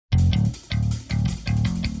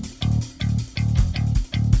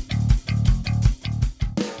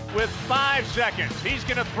5 seconds. He's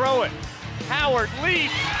going to throw it. Howard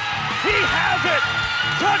leaps. He has it.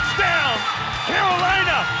 Touchdown.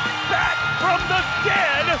 Carolina back from the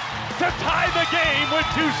dead to tie the game with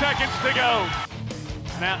 2 seconds to go.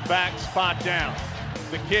 Snap back, spot down.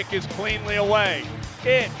 The kick is cleanly away.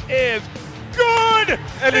 It is good.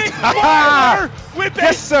 And Nick it's Weiler with a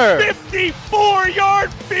yes, sir.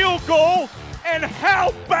 54-yard field goal. And how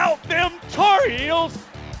about them Tar Heels?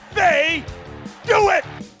 They do it.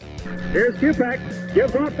 Here's Kupak.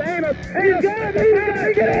 Gives off to Amos. He's got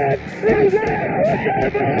it. He's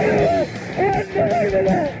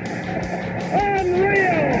Unbelievable.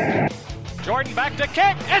 Unreal. Jordan back to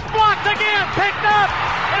kick. It's blocked again. Picked up.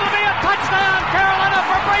 It'll be a touchdown, Carolina,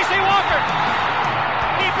 for Bracy Walker.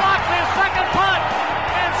 He blocks his second punt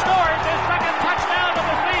and scores his second touchdown of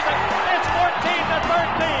the season. It's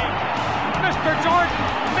 14-13. Mr. Jordan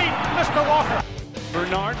beat Mr. Walker.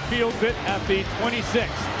 Bernard fields it at the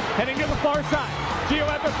 26. Heading to the far side. Gio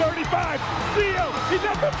at the 35. Gio, he's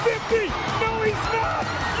at the 50. No, he's not.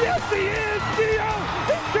 Yes, he is. Gio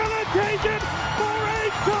is going to take it for a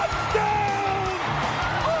touchdown.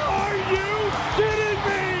 Are you kidding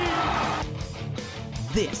me?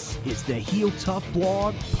 This is the Heel Tough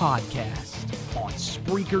Blog Podcast on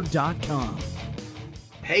Spreaker.com.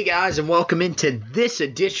 Hey guys, and welcome into this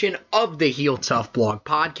edition of the Heel Tough Blog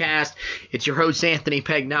Podcast. It's your host, Anthony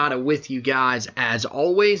Pagnotta, with you guys as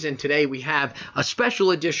always. And today we have a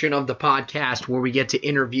special edition of the podcast where we get to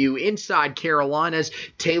interview Inside Carolina's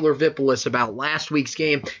Taylor Vippolis about last week's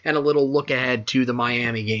game and a little look ahead to the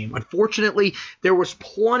Miami game. Unfortunately, there was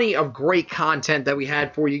plenty of great content that we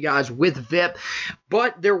had for you guys with Vip,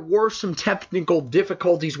 but there were some technical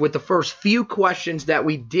difficulties with the first few questions that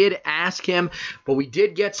we did ask him, but we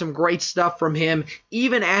did get some great stuff from him,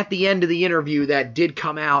 even at the end of the interview that did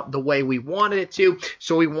come out the way we wanted it to,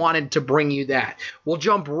 so we wanted to bring you that. We'll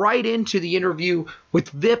jump right into the interview with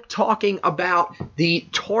Vip talking about the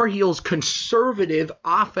Tar Heels' conservative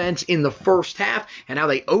offense in the first half and how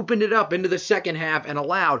they opened it up into the second half and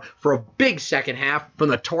allowed for a big second half from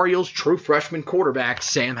the Tar Heels' true freshman quarterback,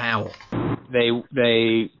 Sam Howell.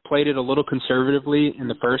 They played it a little conservatively in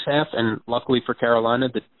the first half, and luckily for Carolina,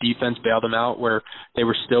 the defense bailed them out where they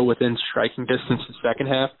were still within striking distance in the second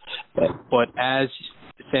half. But as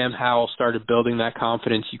Sam Howell started building that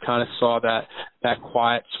confidence, you kind of saw that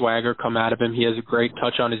quiet swagger come out of him. He has a great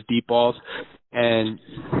touch on his deep balls, and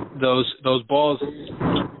those balls,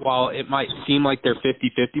 while it might seem like they're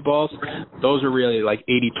 50-50 balls, those are really like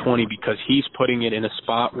 80-20 because he's putting it in a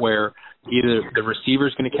spot where either the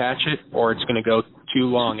receiver's going to catch it or it's going to go too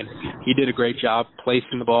long. And he did a great job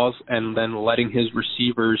placing the balls and then letting his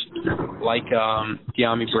receivers like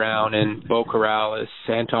Dyami Brown and Bo Corrales,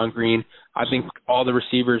 Santon Green, I think all the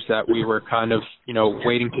receivers that we were kind of,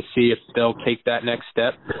 waiting to see if they'll take that next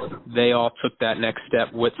step, they all took that next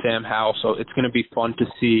step with Sam Howell. So it's going to be fun to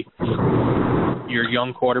see your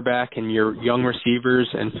young quarterback and your young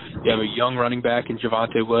receivers, and you have a young running back in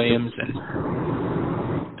Javonte Williams, and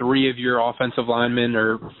 3 of your offensive linemen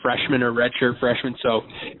are freshmen or redshirt freshmen. So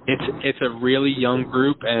it's a really young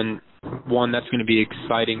group and one that's going to be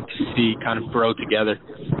exciting to see kind of grow together.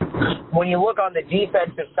 When you look on the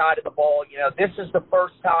defensive side of the ball, this is the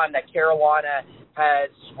first time that Carolina has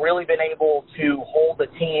really been able to hold the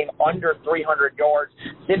team under 300 yards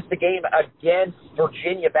since the game against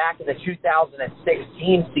Virginia back in the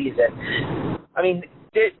 2016 season. I mean,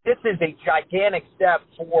 this is a gigantic step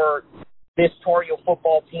for this Tar Heel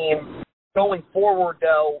football team. Going forward,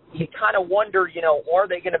 though, you kind of wonder, are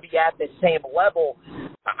they going to be at the same level?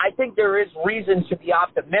 I think there is reason to be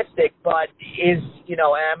optimistic, but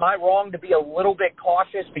am I wrong to be a little bit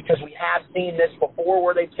cautious because we have seen this before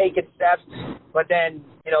where they've taken steps, but then,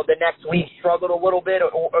 the next week struggled a little bit,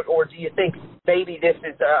 or do you think maybe this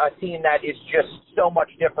is a team that is just so much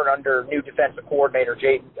different under new defensive coordinator,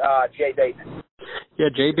 Jay Bateman? Yeah,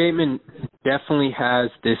 Jay Bateman definitely has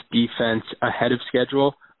this defense ahead of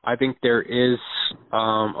schedule. I think there is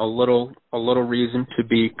a little reason to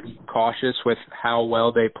be cautious with how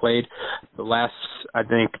well they played. The last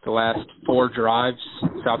 4 drives,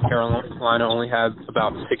 South Carolina only had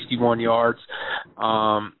about 61 yards.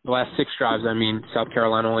 The last 6 drives, South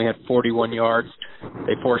Carolina only had 41 yards.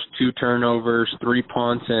 They forced 2 turnovers, 3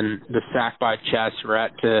 punts, and the sack by Chaz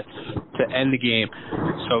Surratt to end the game.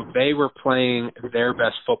 So they were playing their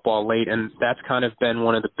best football late, and that's kind of been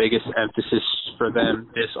one of the biggest emphasis for them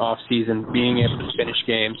this offseason, being able to finish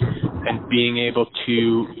games and being able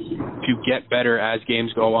to get better as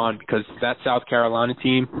games go on, because that South Carolina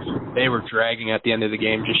team, they were dragging at the end of the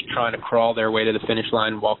game, just trying to crawl their way to the finish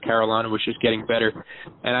line while Carolina was just getting better.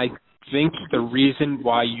 And I think the reason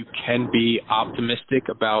why you can be optimistic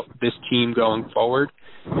about this team going forward,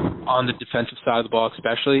 on the defensive side of the ball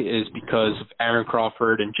especially, is because of Aaron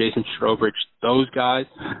Crawford and Jason Strowbridge. Those guys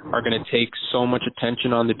are going to take so much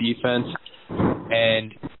attention on the defense,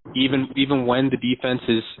 and even when the defense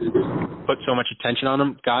is put so much attention on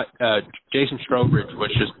them, Jason Strowbridge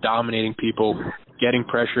was just dominating people, getting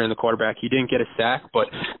pressure in the quarterback. He didn't get a sack, but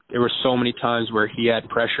there were so many times where he had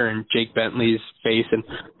pressure in Jake Bentley's face, and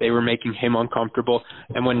they were making him uncomfortable.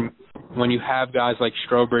 And when you have guys like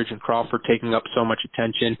Strowbridge and Crawford taking up so much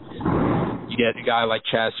attention, you get a guy like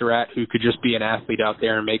Chaz Surratt who could just be an athlete out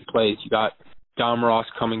there and make plays. You got Dom Ross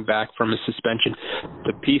coming back from his suspension.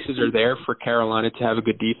 The pieces are there for Carolina to have a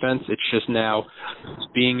good defense. It's just now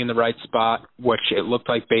being in the right spot, which it looked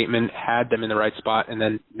like Bateman had them in the right spot, and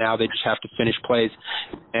then now they just have to finish plays.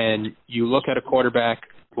 And you look at a quarterback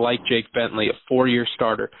like Jake Bentley, a 4-year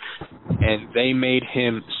starter, and they made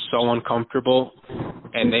him so uncomfortable,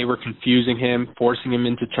 and they were confusing him, forcing him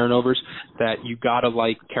into turnovers, that you got to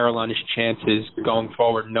like Carolina's chances going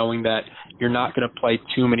forward, knowing that you're not going to play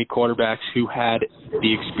too many quarterbacks who had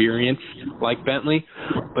the experience like Bentley.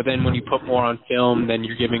 But then when you put more on film, then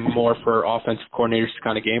you're giving more for offensive coordinators to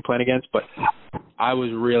kind of game plan against. But I was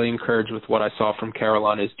really encouraged with what I saw from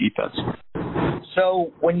Carolina's defense.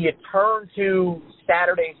 So when you turn to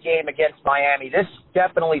Saturday's game against Miami, this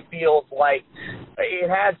definitely feels like it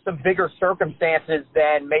has some bigger circumstances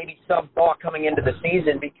than maybe some thought coming into the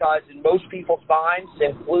season, because in most people's minds,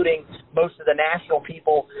 including most of the national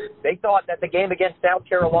people, they thought that the game against South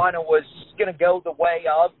Carolina was going to go the way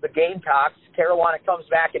of the Gamecocks. Carolina comes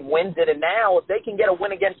back and wins it, and now if they can get a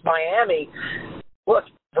win against Miami, look,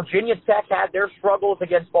 Virginia Tech had their struggles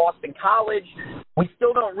against Boston College. We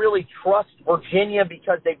still don't really trust Virginia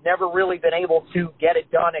because they've never really been able to get it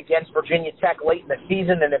done against Virginia Tech late in the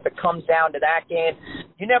season, and if it comes down to that game,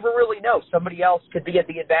 you never really know. Somebody else could be at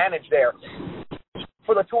the advantage there.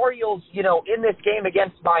 For the Tar Heels, in this game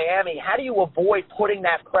against Miami, how do you avoid putting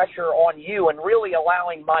that pressure on you and really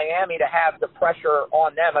allowing Miami to have the pressure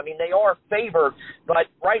on them? I mean, they are favored, but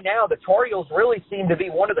right now the Tar Heels really seem to be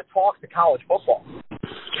one of the talks of college football.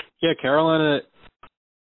 Yeah, Carolina,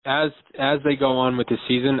 as they go on with the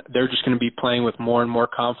season, they're just going to be playing with more and more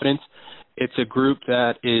confidence. It's a group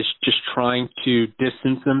that is just trying to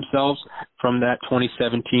distance themselves from that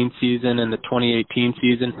 2017 season and the 2018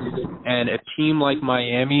 season. And a team like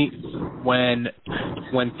Miami, when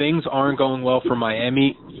things aren't going well for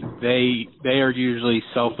Miami, they are usually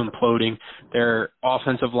self-imploding. Their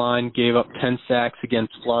offensive line gave up 10 sacks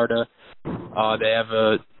against Florida. They have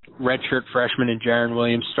a redshirt freshman in Jaron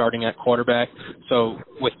Williams starting at quarterback. So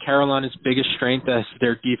with Carolina's biggest strength as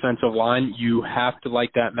their defensive line, you have to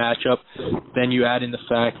like that matchup. Then you add in the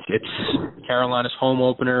fact it's Carolina's home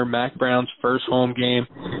opener, Mac Brown's first home game,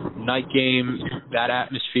 night game. That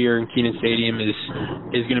atmosphere in Kenan Stadium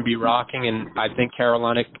is going to be rocking, and I think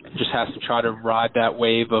Carolina just has to try to ride that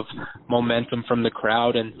wave of momentum from the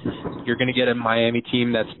crowd, and you're going to get a Miami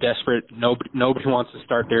team that's desperate. Nobody wants to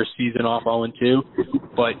start their season off 0-2,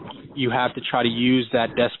 but you have to try to use that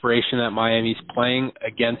desperation that Miami's playing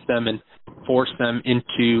against them and force them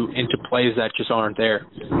into plays that just aren't there.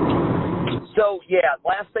 So, yeah,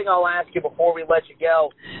 last thing I'll ask you before we let you go.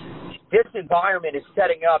 This environment is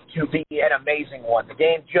setting up to be an amazing one. The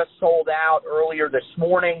game just sold out earlier this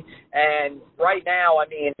morning, and right now, I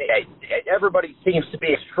mean, everybody seems to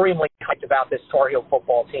be extremely hyped about this Tar Heel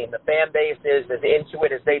football team. The fan base is as into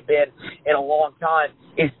it as they've been in a long time.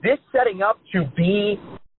 Is this setting up to be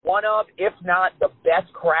one of, if not the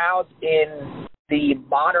best crowds in the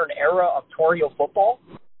modern era of Tar Heel football?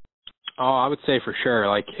 Oh, I would say for sure.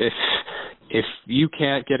 Like, if you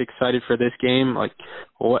can't get excited for this game, like,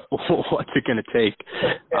 what's it going to take?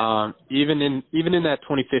 Even in that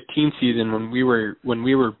 2015 season when we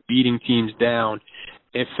were beating teams down,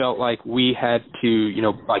 it felt like we had to,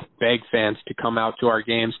 like, beg fans to come out to our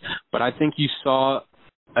games. But I think you saw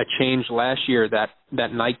a change last year,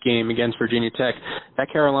 that night game against Virginia Tech.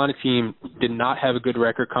 That Carolina team did not have a good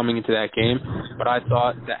record coming into that game, but I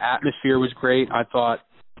thought the atmosphere was great. I thought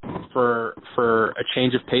for a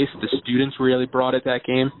change of pace, the students really brought it that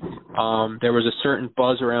game. There was a certain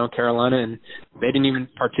buzz around Carolina, and they didn't even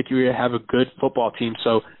particularly have a good football team.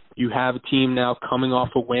 So you have a team now coming off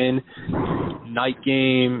a win, night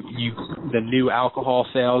game, the new alcohol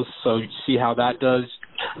sales, so you see how that does.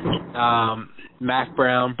 Mac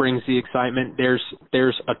Brown brings the excitement. There's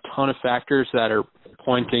a ton of factors that are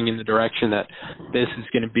pointing in the direction that this is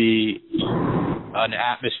going to be an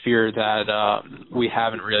atmosphere that we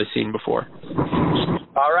haven't really seen before.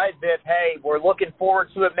 All right, Viv. Hey, we're looking forward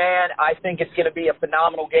to it, man. I think it's going to be a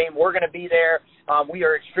phenomenal game. We're going to be there. We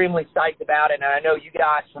are extremely psyched about it, and I know you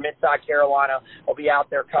guys from Inside Carolina will be out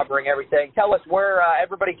there covering everything. Tell us where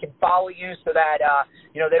everybody can follow you so that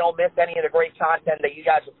they don't miss any of the great content that you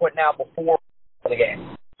guys are putting out before the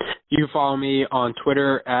game. You can follow me on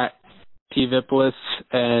Twitter at TVipolis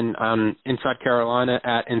and on Inside Carolina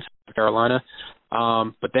at Inside Carolina.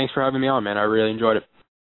 But thanks for having me on, man. I really enjoyed it.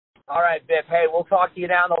 All right, Biff. Hey, we'll talk to you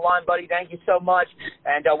down the line, buddy. Thank you so much.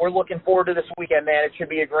 And we're looking forward to this weekend, man. It should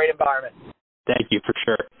be a great environment. Thank you, for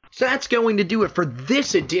sure. So that's going to do it for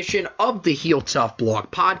this edition of the Heel Tough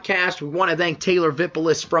Blog Podcast. We want to thank Taylor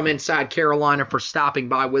Vipolis from Inside Carolina for stopping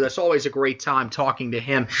by with us. Always a great time talking to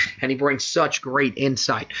him, and he brings such great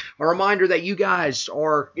insight. A reminder that you guys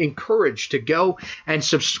are encouraged to go and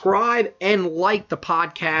subscribe and like the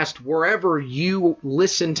podcast wherever you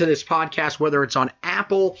listen to this podcast, whether it's on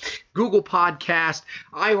Apple, Google Podcast,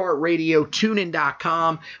 iHeartRadio,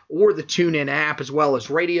 TuneIn.com, or the TuneIn app, as well as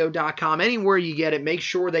radio.com. Anywhere you get it, make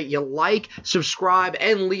sure that you like, subscribe,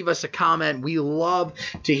 and leave us a comment. We love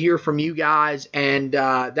to hear from you guys, and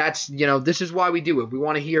this is why we do it. We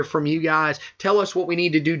want to hear from you guys. Tell us what we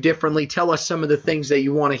need to do differently. Tell us some of the things that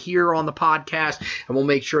you want to hear on the podcast, and we'll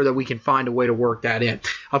make sure that we can find a way to work that in.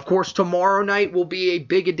 Of course, tomorrow night will be a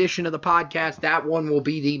big edition of the podcast. That one will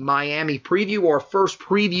be the Miami preview, our first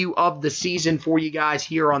preview of the season for you guys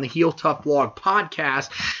here on the Heel Tough Blog Podcast.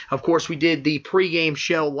 Of course, we did the pregame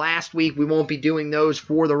show last week. We won't be doing those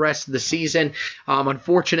for the rest of the season.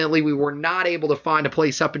 Unfortunately, we were not able to find a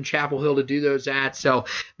place up in Chapel Hill to do those at, so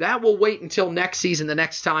that will wait until next season. The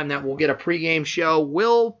next time that we'll get a pregame show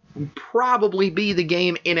will probably be the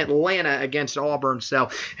game in Atlanta against Auburn. So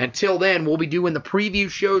until then, we'll be doing the preview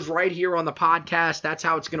shows right here on the podcast. That's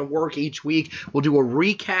how it's going to work each week. We'll do a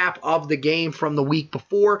recap of the game from the week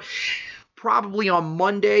before, probably on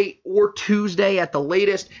Monday or Tuesday at the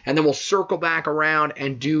latest, and then we'll circle back around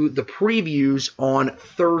and do the previews on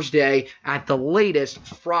Thursday at the latest,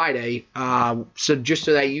 Friday, so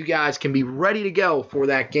that you guys can be ready to go for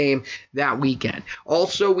that game that weekend.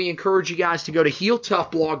 Also, we encourage you guys to go to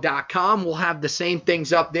HeelToughBlog.com. We'll have the same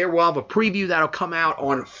things up there. We'll have a preview that'll come out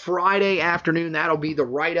on Friday afternoon. That'll be the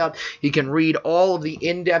write-up. You can read all of the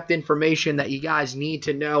in-depth information that you guys need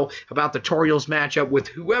to know about the Tar Heels matchup with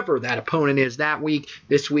whoever that opponent is that week.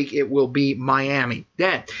 This week it will be Miami.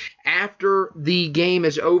 Then, after the game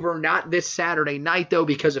is over, not this Saturday night though,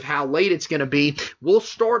 because of how late it's going to be, we'll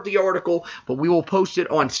start the article, but we will post it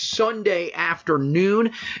on Sunday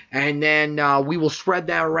afternoon, and then we will spread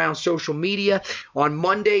that around social media. On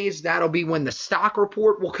Mondays, that'll be when the stock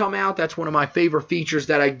report will come out. That's one of my favorite features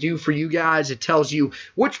that I do for you guys. It tells you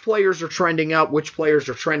which players are trending up, which players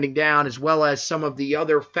are trending down, as well as some of the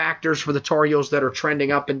other factors for the Tar Heels that are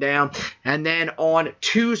trending up and down. And then on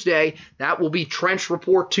Tuesday, that will be Trench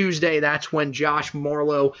Report Tuesday. That's when Josh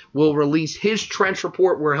Marlowe will release his Trench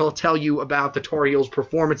Report, where he'll tell you about the Tar Heels'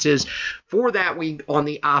 performances for that week on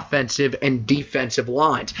the offensive and defensive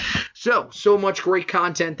lines. So much great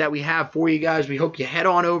content that we have for you guys. We hope you head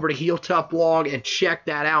on over to Heel Tough Blog and check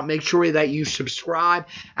that out. Make sure that you subscribe.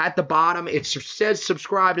 At the bottom, it says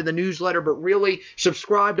subscribe to the newsletter, but really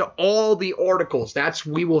subscribe to all the articles.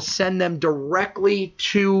 We will send them directly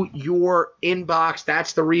to your inbox.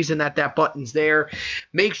 That's the reason that button's there.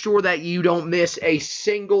 Make sure that you don't miss a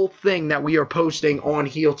single thing that we are posting on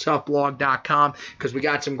HeelToughBlog.com, because we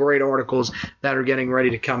got some great articles that are getting ready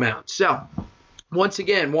to come out. So, once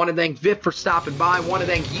again, want to thank Vic for stopping by. Want to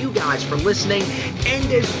thank you guys for listening.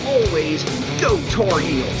 And as always, go Tar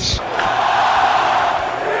Heels!